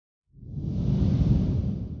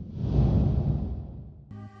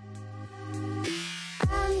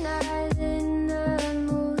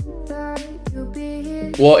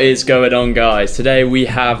What is going on, guys? Today we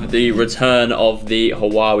have the return of the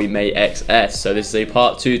Huawei Mate XS. So this is a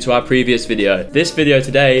part 2 to our previous video. This video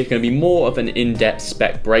today is going to be more of an in-depth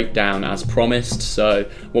spec breakdown as promised. So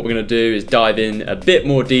what we're going to do is dive in a bit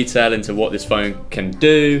more detail into what this phone can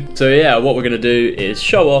do. So yeah, what we're going to do is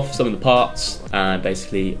show off some of the parts and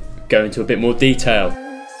basically go into a bit more detail.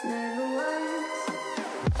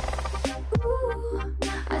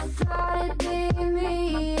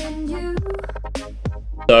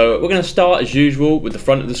 So we're going to start as usual with the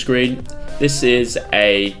front of the screen. This is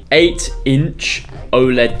a 8-inch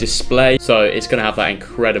OLED display, so it's going to have that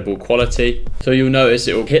incredible quality. So you'll notice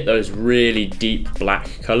it will hit those really deep black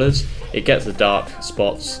colors. It gets the dark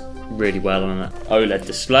spots really well on an OLED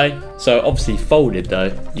display. So obviously folded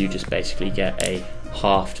though, you just basically get a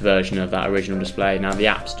halved version of that original display. Now the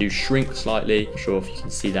apps do shrink slightly. I'm not sure if you can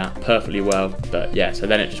see that perfectly well, but yeah, so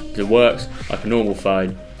then it works like a normal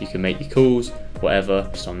phone. You can make your calls, whatever,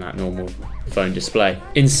 just on that normal phone display.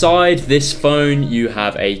 Inside this phone, you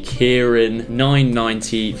have a Kirin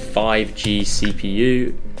 990 5G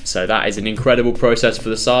CPU. So that is an incredible processor for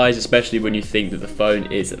the size, especially when you think that the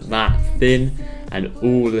phone is that thin and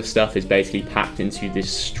all the stuff is basically packed into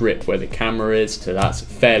this strip where the camera is. So that's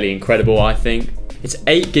fairly incredible, I think. It's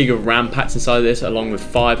 8 gig of RAM packed inside of this, along with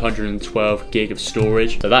 512 gig of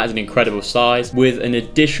storage. So that is an incredible size, with an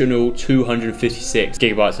additional 256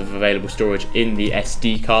 gigabytes of available storage in the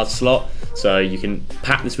SD card slot. So you can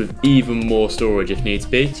pack this with even more storage if needs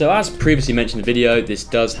be. So as previously mentioned in the video, this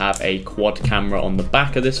does have a quad camera on the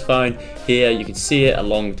back of this phone. Here you can see it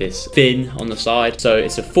along this fin on the side. So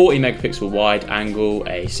it's a 40 megapixel wide angle,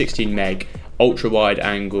 a 16 meg ultra wide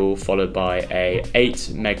angle, followed by a 8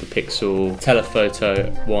 megapixel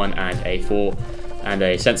telephoto 1 and a 4, and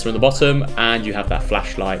a sensor on the bottom, and you have that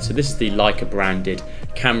flashlight. So this is the Leica branded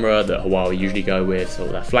camera that Huawei usually go with, so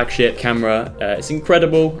their flagship camera. It's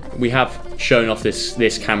incredible. We have shown off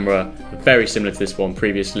this camera very similar to this one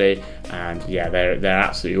previously, and yeah, they're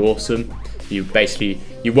absolutely awesome.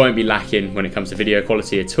 You won't be lacking when it comes to video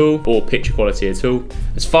quality at all, or picture quality at all.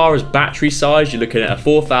 As far as battery size, you're looking at a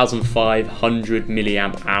 4,500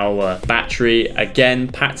 milliamp hour battery. Again,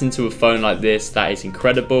 packed into a phone like this, that is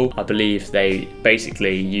incredible. I believe they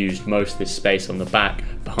basically used most of this space on the back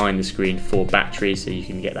behind the screen for battery, so you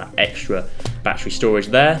can get that extra battery storage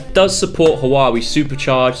there. It does support Huawei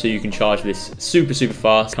Supercharge, so you can charge this super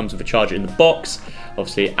fast. Comes with a charger in the box.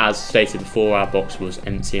 Obviously, as stated before, our box was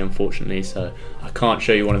empty, unfortunately, so I can't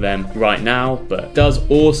show you one of them right now, but it does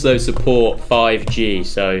also support 5G.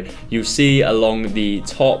 So you'll see along the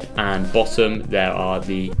top and bottom, there are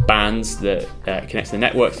the bands that connect the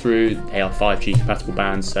network through. They are 5G compatible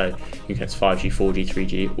bands, so you can connect to 5G, 4G,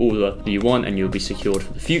 3G, all that you want, and you'll be secured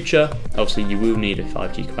for the future. Obviously, you will need a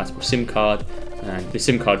 5G compatible SIM card, and the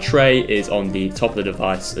SIM card tray is on the top of the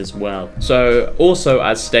device as well. So also,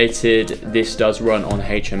 as stated, this does run on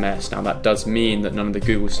HMS. Now that does mean that none of the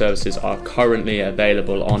Google services are currently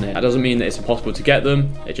available on it. That doesn't mean that it's impossible to get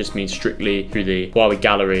them. It just means strictly through the Huawei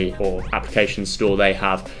Gallery or application store they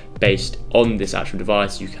have based on this actual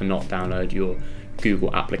device. You cannot download your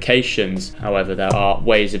Google applications. However, there are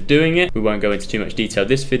ways of doing it. We won't go into too much detail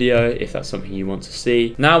this video if that's something you want to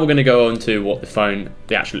see. Now we're going to go on to what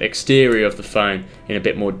the actual exterior of the phone in a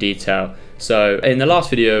bit more detail. So in the last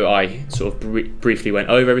video, I sort of briefly went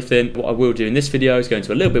over everything. What I will do in this video is go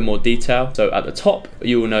into a little bit more detail. So at the top,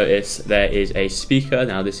 you will notice there is a speaker.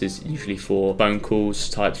 Now this is usually for phone calls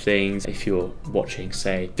type things. If you're watching,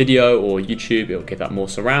 say, video or YouTube, it'll give that more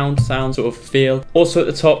surround sound sort of feel. Also at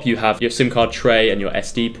the top, you have your SIM card tray and your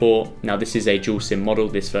SD port. Now this is a dual SIM model,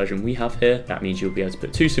 this version we have here. That means you'll be able to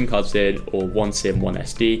put 2 SIM cards in, or 1 SIM, 1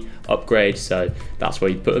 SD upgrade. So that's where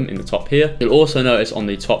you put them, in the top here. You'll also notice on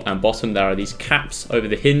the top and bottom there are these caps over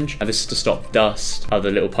the hinge, and this is to stop dust, other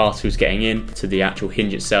little particles getting in to the actual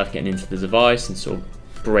hinge itself, getting into the device and sort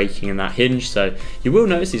of breaking in that hinge. So you will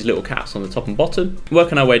notice these little caps on the top and bottom.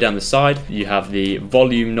 Working our way down the side, you have the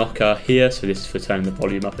volume knocker here, so this is for turning the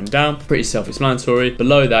volume up and down. Pretty self-explanatory.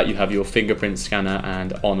 Below that, you have your fingerprint scanner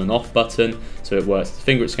and on and off button, so it works as the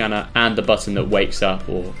fingerprint scanner and the button that wakes up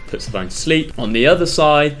or puts the phone to sleep. On the other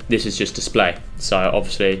side, this is just display. So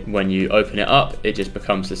obviously when you open it up, it just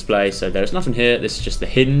becomes display. So there's nothing here, this is just the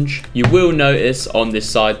hinge. You will notice on this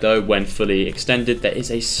side though, when fully extended, there is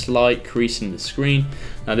a slight crease in the screen.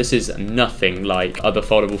 Now this is nothing like other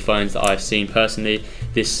foldable phones that I've seen personally.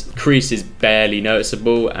 This crease is barely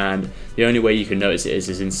noticeable, and the only way you can notice it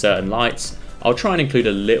is in certain lights. I'll try and include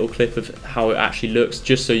a little clip of how it actually looks,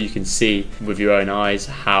 just so you can see with your own eyes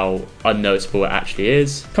how unnoticeable it actually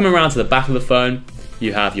is. Coming around to the back of the phone,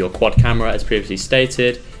 you have your quad camera as previously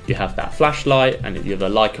stated. you have that flashlight, and you have the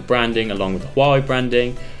Leica branding along with the Huawei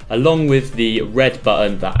branding, along with the red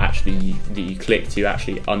button that you click to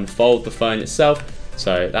actually unfold the phone itself.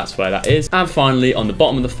 So that's where that is. And finally, on the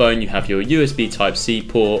bottom of the phone, you have your USB Type-C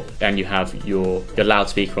port, and you have your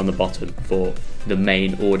loudspeaker on the bottom for the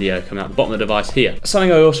main audio coming out the bottom of the device here.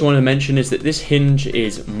 Something I also want to mention is that this hinge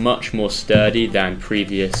is much more sturdy than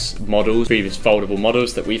previous foldable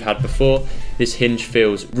models that we've had before. This hinge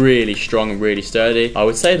feels really strong and really sturdy. I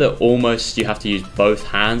would say that almost you have to use both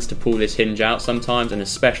hands to pull this hinge out sometimes, and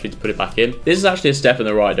especially to put it back in. This is actually a step in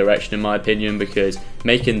the right direction in my opinion, because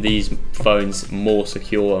making these phones more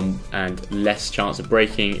secure and less chance of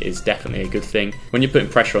breaking is definitely a good thing. When you're putting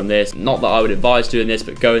pressure on this, not that I would advise doing this,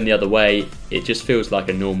 but going the other way, it just feels like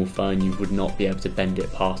a normal phone. You would not be able to bend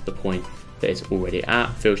it past the point that it's already at.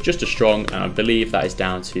 Feels just as strong, and I believe that is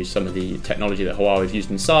down to some of the technology that Huawei have used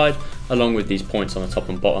inside, along with these points on the top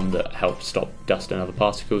and bottom that help stop dust and other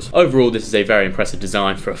particles. Overall, this is a very impressive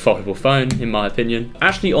design for a foldable phone, in my opinion.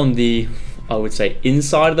 Actually, on the, I would say,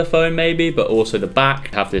 inside of the phone maybe, but also the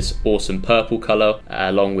back, have this awesome purple color,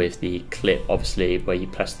 along with the clip, obviously, where you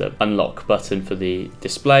press the unlock button for the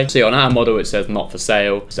display. See, on our model, it says not for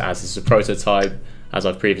sale, as this is a prototype. As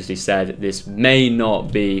I've previously said, this may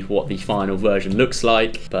not be what the final version looks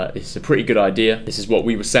like, but it's a pretty good idea. This is what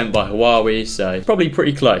we were sent by Huawei, so probably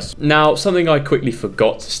pretty close. Now, something I quickly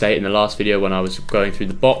forgot to state in the last video when I was going through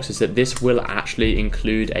the box is that this will actually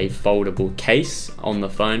include a foldable case on the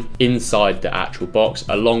phone inside the actual box,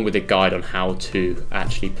 along with a guide on how to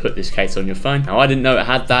actually put this case on your phone. Now, I didn't know it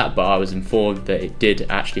had that, but I was informed that it did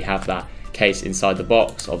actually have that case inside the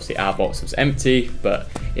box. Obviously our box was empty, but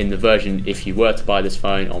in the version, if you were to buy this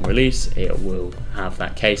phone on release, it will have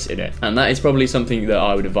that case in it, and that is probably something that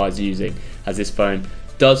I would advise using, as this phone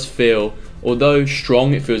does feel, although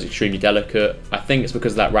strong, it feels extremely delicate. I think it's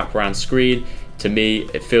because of that wraparound screen. To me,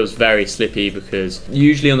 it feels very slippy, because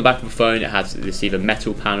usually on the back of a phone it has this either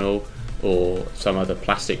metal panel or some other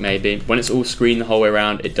plastic maybe. When it's all screen the whole way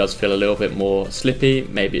around, it does feel a little bit more slippy.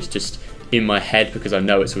 Maybe it's just in my head because I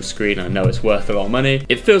know it's all screen and I know it's worth a lot of money.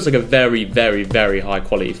 It feels like a very, very, very high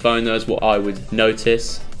quality phone though, is what I would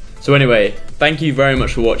notice. So anyway, thank you very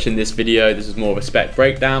much for watching this video. This is more of a spec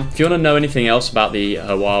breakdown. If you want to know anything else about the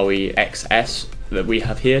Huawei XS that we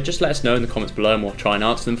have here, just let us know in the comments below and we'll try and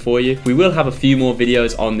answer them for you. We will have a few more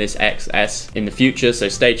videos on this XS in the future, so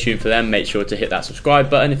stay tuned for them. Make sure to hit that subscribe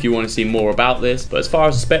button if you want to see more about this. But as far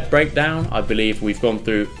as the spec breakdown, I believe we've gone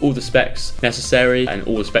through all the specs necessary and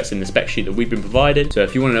all the specs in the spec sheet that we've been provided. So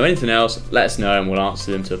if you want to know anything else, let us know and we'll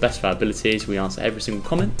answer them to the best of our abilities. We answer every single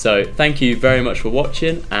comment. So thank you very much for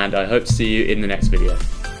watching, and I hope to see you in the next video.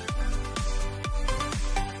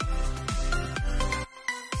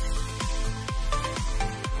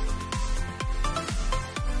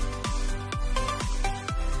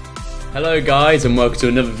 Hello guys, and welcome to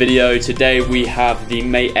another video. Today we have the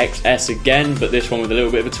Mate XS again, but this one with a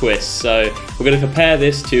little bit of a twist. So we're going to compare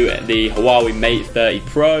this to the Huawei Mate 30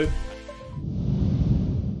 Pro.